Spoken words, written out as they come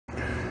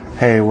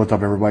Hey, what's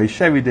up everybody?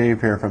 Chevy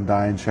Dave here from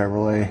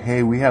Chevrolet.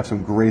 Hey, we have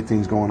some great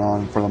things going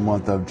on for the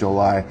month of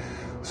July.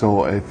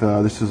 So if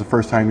this is the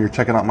first time you're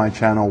checking out my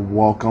channel,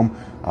 welcome.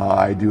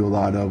 I do a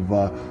lot of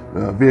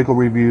vehicle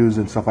reviews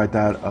and stuff like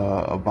that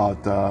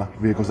about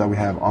vehicles that we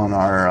have on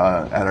our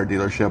at our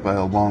dealership,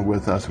 along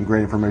with some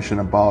great information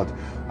about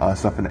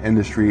stuff in the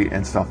industry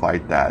and stuff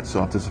like that.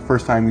 So if this is the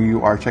first time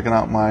you are checking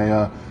out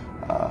my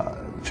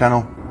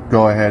channel,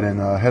 go ahead and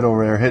head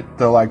over there, hit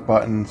the like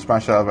button,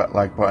 smash that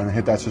like button,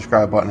 hit that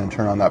subscribe button, and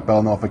turn on that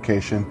bell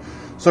notification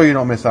so you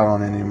don't miss out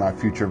on any of my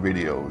future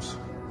videos.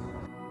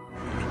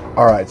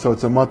 Alright, so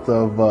it's a month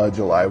of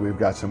July. We've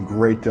got some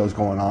great deals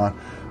going on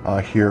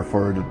here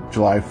for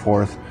July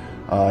 4th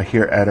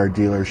here at our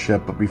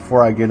dealership. But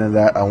before I get into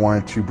that, I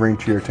wanted to bring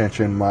to your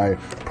attention my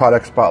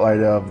product spotlight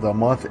of the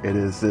month. It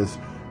is this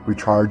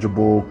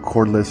rechargeable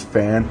cordless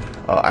fan.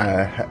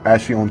 I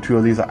actually own two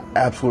of these. I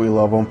absolutely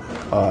love them.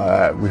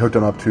 We hooked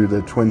them up to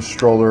the twin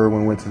stroller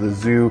when we went to the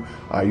zoo.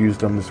 I used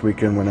them this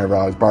weekend whenever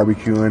I was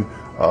barbecuing.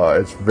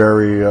 It's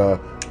very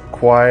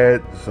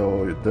quiet,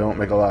 so they don't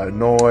make a lot of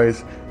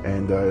noise,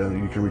 and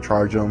you can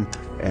recharge them,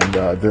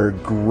 and they're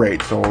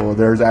great. So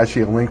there's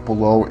actually a link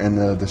below in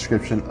the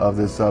description of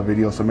this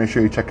video, so make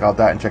sure you check out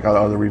that and check out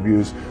other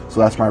reviews. So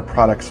that's my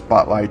product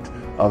spotlight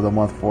of the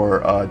month for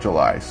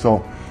July.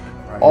 So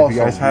also, if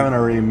you guys haven't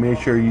already, make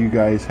sure you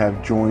guys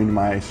have joined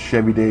my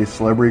Chevy Day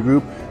celebrity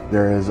group.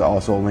 There is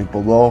also a link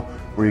below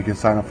where you can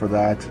sign up for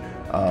that.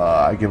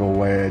 I give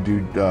away, I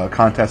do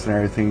contests and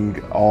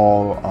everything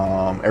all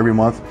every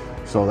month.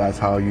 So that's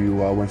how you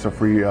win some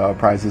free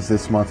prizes.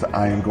 This month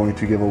I am going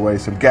to give away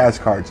some gas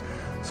cards.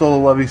 So the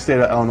lovely state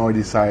of Illinois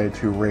decided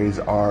to raise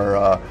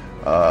our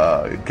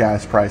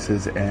gas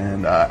prices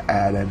and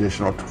add an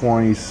additional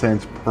 20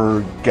 cents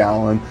per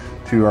gallon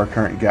to our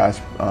current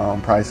gas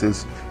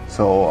prices.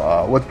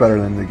 So what's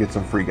better than to get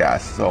some free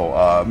gas?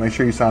 So make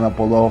sure you sign up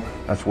below.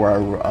 That's where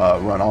I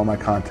run all my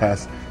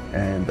contests,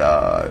 and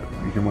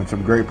you can win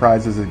some great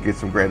prizes and get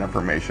some great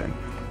information.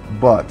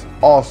 But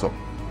also,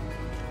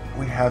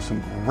 we have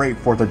some great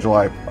 4th of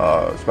July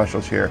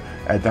specials here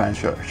at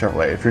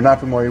Chevrolet. If you're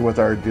not familiar with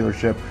our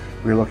dealership,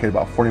 we're located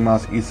about 40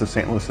 miles east of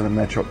St. Louis in the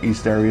Metro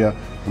East area.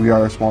 We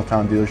are a small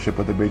town dealership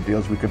with the big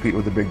deals. We compete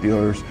with the big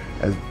dealers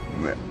as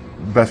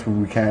best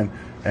we can,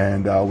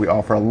 and we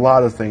offer a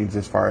lot of things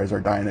as far as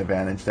our dying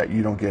advantage that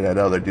you don't get at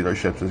other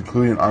dealerships,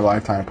 including our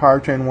lifetime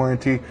powertrain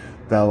warranty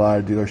that a lot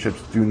of dealerships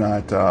do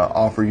not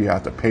offer. You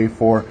have to pay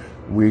for.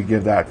 We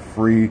give that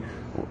free,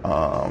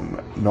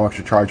 no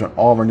extra charge on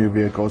all of our new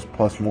vehicles,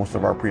 plus most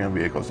of our pre-owned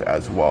vehicles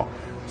as well.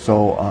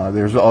 So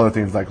there's other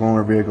things like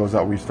loaner vehicles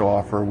that we still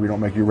offer. We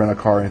don't make you rent a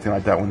car or anything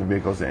like that when the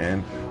vehicle's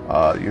in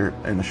you're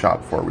in the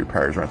shop for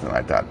repairs or anything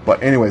like that.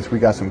 But anyways, we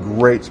got some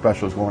great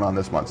specials going on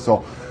this month.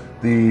 So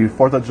the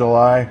 4th of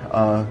July,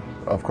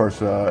 of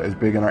course, is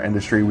big in our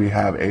industry. We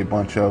have a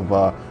bunch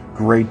of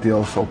great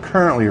deals. So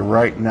currently,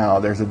 right now,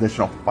 there's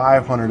additional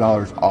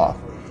 $500 off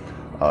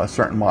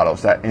certain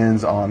models. That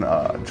ends on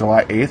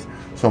July 8th.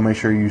 So make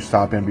sure you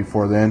stop in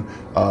before then.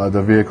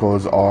 The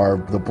vehicles are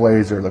the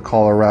Blazer, the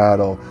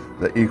Colorado,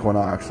 the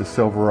Equinox, the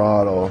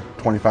Silverado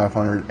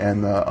 2500,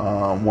 and the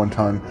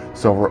 1-ton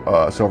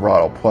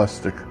Silverado, plus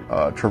the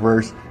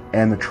Traverse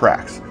and the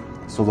Trax.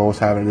 So those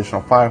have an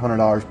additional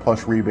 $500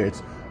 plus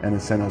rebates and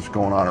incentives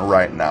going on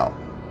right now.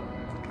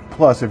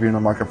 Plus, if you're in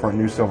the market for a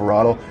new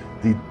Silverado,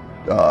 the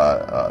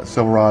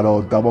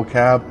Silverado double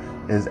cab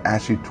is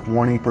actually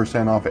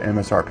 20% off at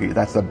MSRP.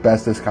 That's the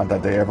best discount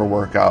that they ever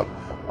work out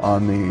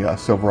on the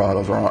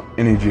Silverados or on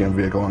any GM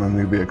vehicle, on the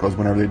new vehicles.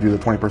 Whenever they do the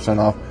 20%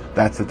 off,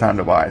 that's the time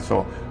to buy.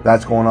 So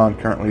that's going on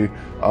currently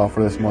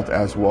for this month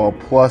as well.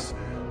 Plus,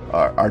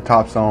 our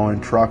top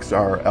selling trucks,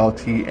 our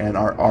LT and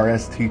our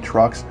RST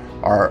trucks,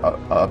 are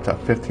up to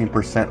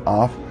 15%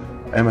 off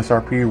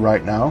MSRP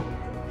right now.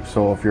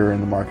 So if you're in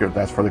the market,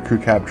 that's for the crew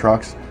cab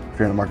trucks. If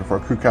you're in the market for a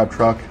crew cab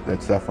truck,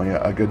 that's definitely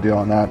a good deal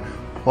on that.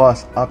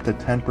 Plus up to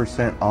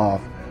 10%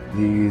 off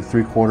the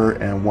 3/4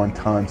 and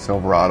 1-ton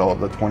Silverado,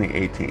 the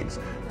 2018s.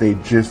 They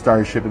just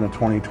started shipping the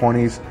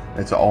 2020s.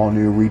 It's all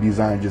new,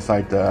 redesigned, just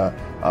like the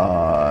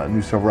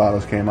new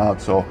Silverados came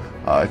out. So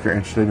if you're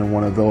interested in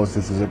one of those,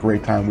 this is a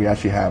great time. We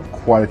actually have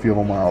quite a few of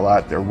them on our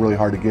lot. They're really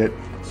hard to get.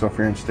 So if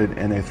you're interested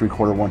in a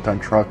 3/4 1-ton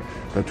truck,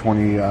 the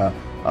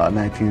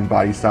 2019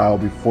 body style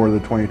before the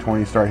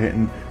 2020 start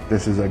hitting,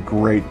 this is a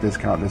great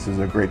discount. This is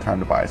a great time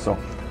to buy. So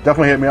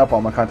definitely hit me up.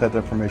 All my contact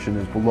information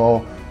is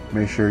below.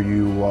 Make sure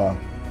you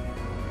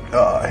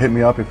hit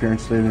me up if you're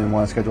interested and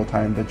want to schedule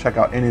time to check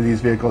out any of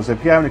these vehicles.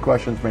 If you have any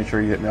questions, make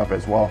sure you hit me up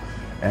as well,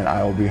 and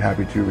I will be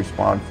happy to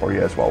respond for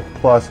you as well.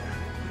 Plus,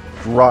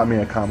 drop me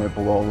a comment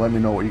below. Let me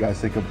know what you guys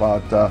think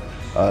about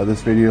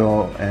this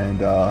video,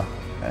 and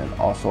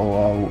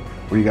also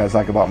what you guys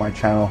like about my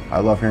channel.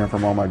 I love hearing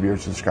from all my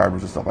viewers,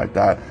 subscribers, and stuff like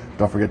that.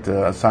 Don't forget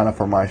to sign up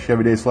for my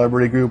Chevy Day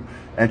celebrity group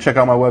and check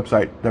out my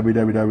website,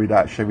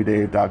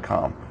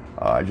 www.chevydave.com.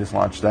 I just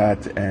launched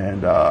that,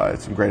 and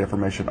it's some great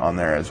information on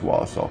there as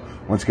well. So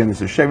once again,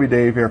 this is Chevy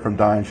Dave here from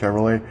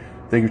Chevrolet.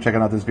 Thank you for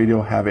checking out this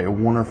video. Have a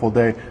wonderful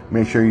day.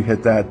 Make sure you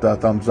hit that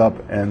thumbs up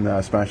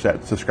and smash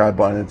that subscribe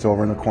button. It's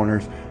over in the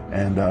corners.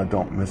 And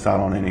don't miss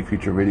out on any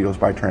future videos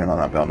by turning on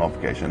that bell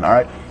notification. All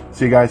right.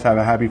 See you guys. Have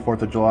a happy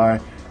 4th of July.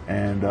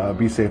 And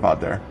be safe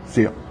out there.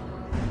 See you.